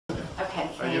Okay,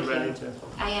 Are you ready to?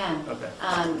 I am. Okay.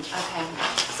 Okay,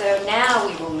 so now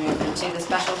we will move into the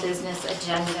special business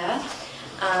agenda,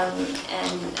 and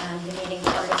the meeting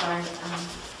part of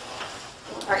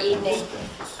our evening.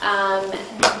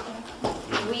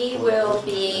 We will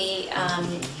be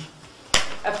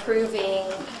approving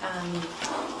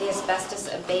the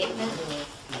asbestos abatement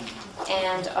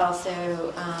and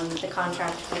also the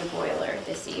contract for the boiler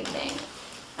this evening.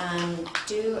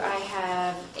 Do I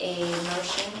have a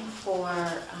motion for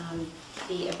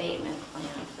the abatement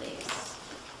plan, please?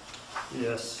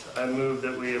 Yes, I move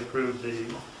that we approve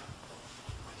the,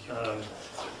 I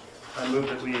move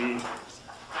that we,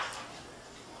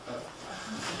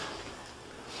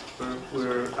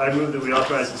 I move that we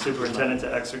authorize the superintendent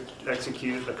to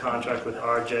execute a contract with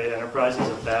RJ Enterprises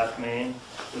of Bath, Maine,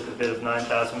 with a bid of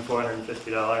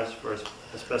 $9,450 for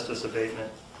asbestos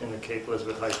abatement in the Cape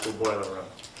Elizabeth High School boiler room.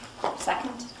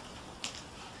 Second?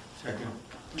 Second.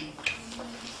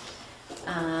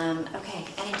 Okay,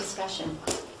 any discussion?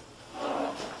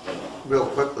 Real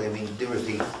quickly, I mean, there was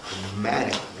a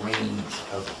dramatic range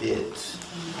of bids.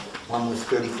 One was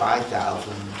 $35,000.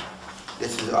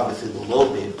 This is obviously the low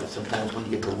bid, but sometimes when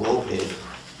you get the low bid,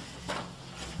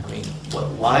 I mean,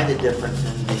 why the difference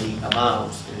in the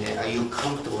amounts? And are you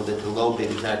comfortable that the low bid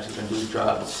is actually going to do the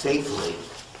job safely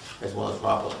as well as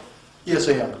properly? Yes,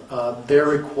 I am. They're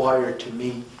required to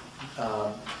meet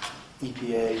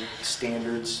EPA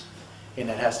standards, and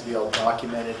it has to be all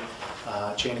documented,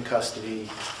 chain of custody.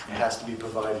 It has to be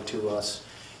provided to us.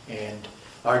 And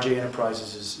RJ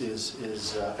Enterprises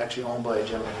is actually owned by a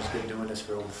gentleman who's been doing this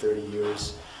for over 30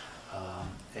 years.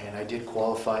 And I did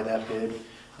qualify that bid.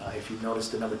 If you've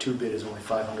noticed, the number 2 bid is only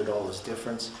 $500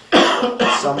 difference.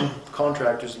 Some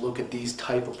contractors look at these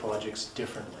type of projects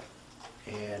differently.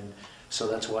 And so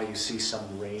that's why you see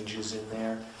some ranges in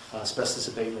there. Asbestos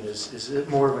abatement is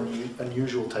more of an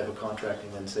unusual type of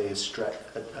contracting than, say, a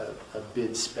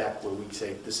bid spec where we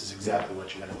say this is exactly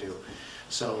what you're going to do.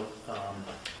 So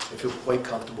I feel quite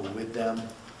comfortable with them.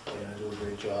 They're going to do a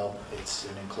great job. It's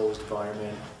an enclosed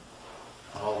environment.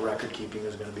 All record keeping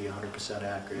is going to be 100%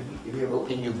 accurate.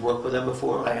 And you've worked with them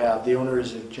before? I have. The owner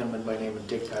is a gentleman by the name of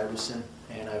Dick Iverson,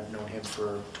 and I've known him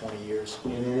for 20 years.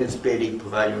 And in this bid, he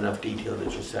provided you enough detail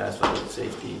that you're satisfied with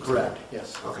safety? Correct,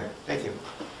 yes. Okay, thank you.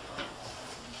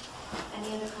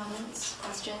 Any other comments,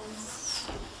 questions?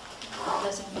 All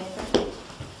those in favor?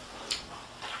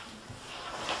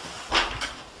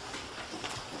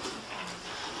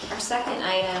 Our second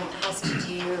item has to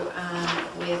do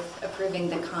with approving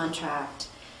the contract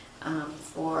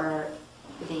for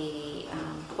the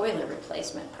boiler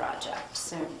replacement project.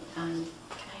 So can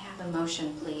I have a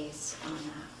motion, please, on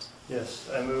that? Yes,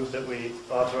 I move that we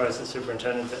authorize the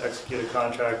superintendent to execute a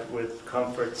contract with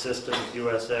Comfort Systems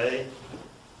USA,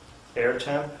 Air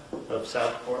Temp of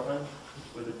South Portland,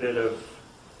 with a bid of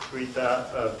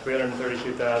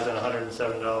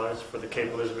 $332,107 for the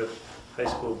Cape Elizabeth High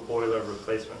School boiler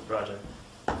replacement project.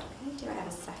 Okay, do I have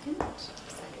a second?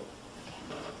 Second.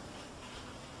 Okay.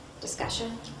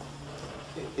 Discussion?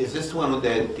 Is this one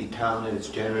that the town is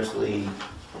generously,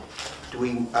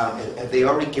 have they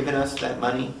already given us that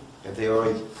money? Have they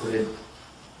already put it?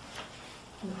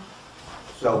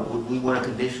 So would we want to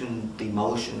condition the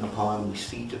motion upon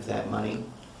receipt of that money?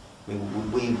 I mean,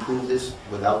 would we improve this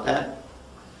without that?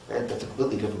 That's a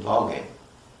completely different ballgame.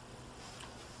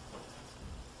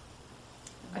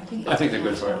 I think they're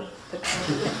good for it.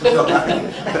 No,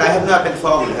 but I have not been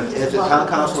following. Has the town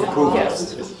council approved it?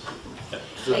 Yes.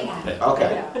 They have.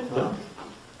 Okay. Well,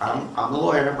 I'm a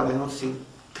lawyer, but I don't see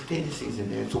contingencies in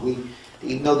there. So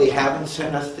even though they haven't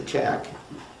sent us the check,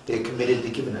 they're committed to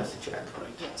giving us the check.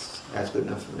 Right. Yes. That's good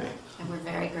enough for me. And we're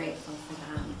very grateful for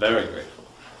that. Very grateful.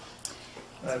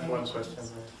 I have one question.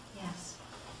 Yes.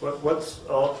 What's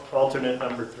alternate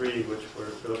number 3, which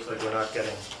it looks like we're not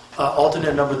getting?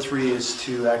 Alternate number 3 is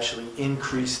to actually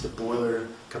increase the boiler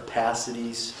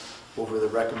capacities over the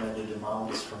recommended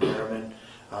amounts from Merriman.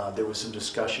 There was some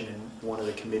discussion in one of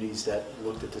the committees that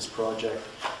looked at this project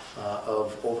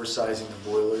of oversizing the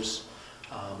boilers.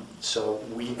 So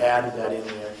we added that in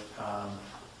there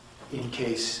in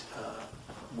case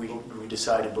we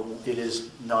decided, but it is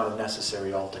not a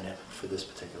necessary alternate for this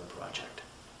particular project.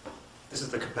 This is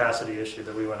the capacity issue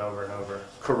that we went over and over.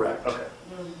 Correct. Okay.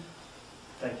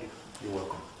 Thank you. You're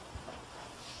welcome.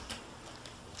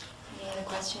 Any other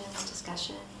questions,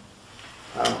 discussion?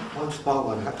 One small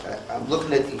one. I'm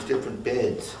looking at these different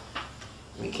bids.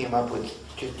 We came up with,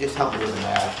 just help me with the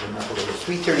math. Remember, it was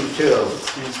 332.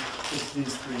 It's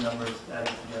these 3 numbers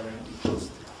added together equals.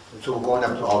 So we're going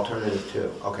up to alternative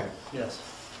 2. Okay. Yes.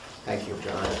 Thank you,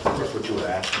 John. That's what you were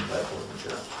asking, but I wasn't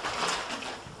sure.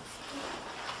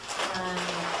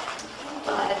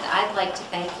 I'd like to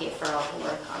thank you for all the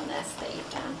work on this that you've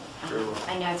done. Very well.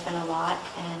 I know it's been a lot,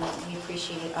 and we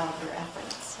appreciate all of your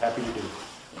efforts. Happy to do.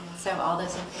 So all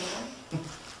those in favor?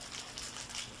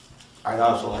 I'd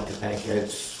also like to thank you.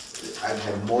 I've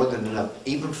had more than enough,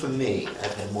 even for me,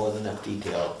 I've had more than enough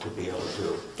detail to be able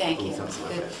to Thank do you. something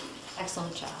like Good. that.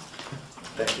 Excellent job.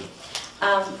 Thank you.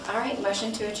 All right,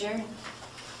 motion to adjourn.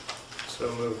 So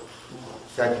moved.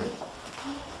 Second.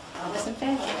 All those in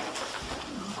favor?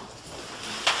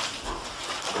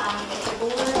 It's a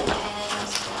board, and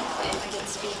if I could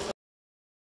speak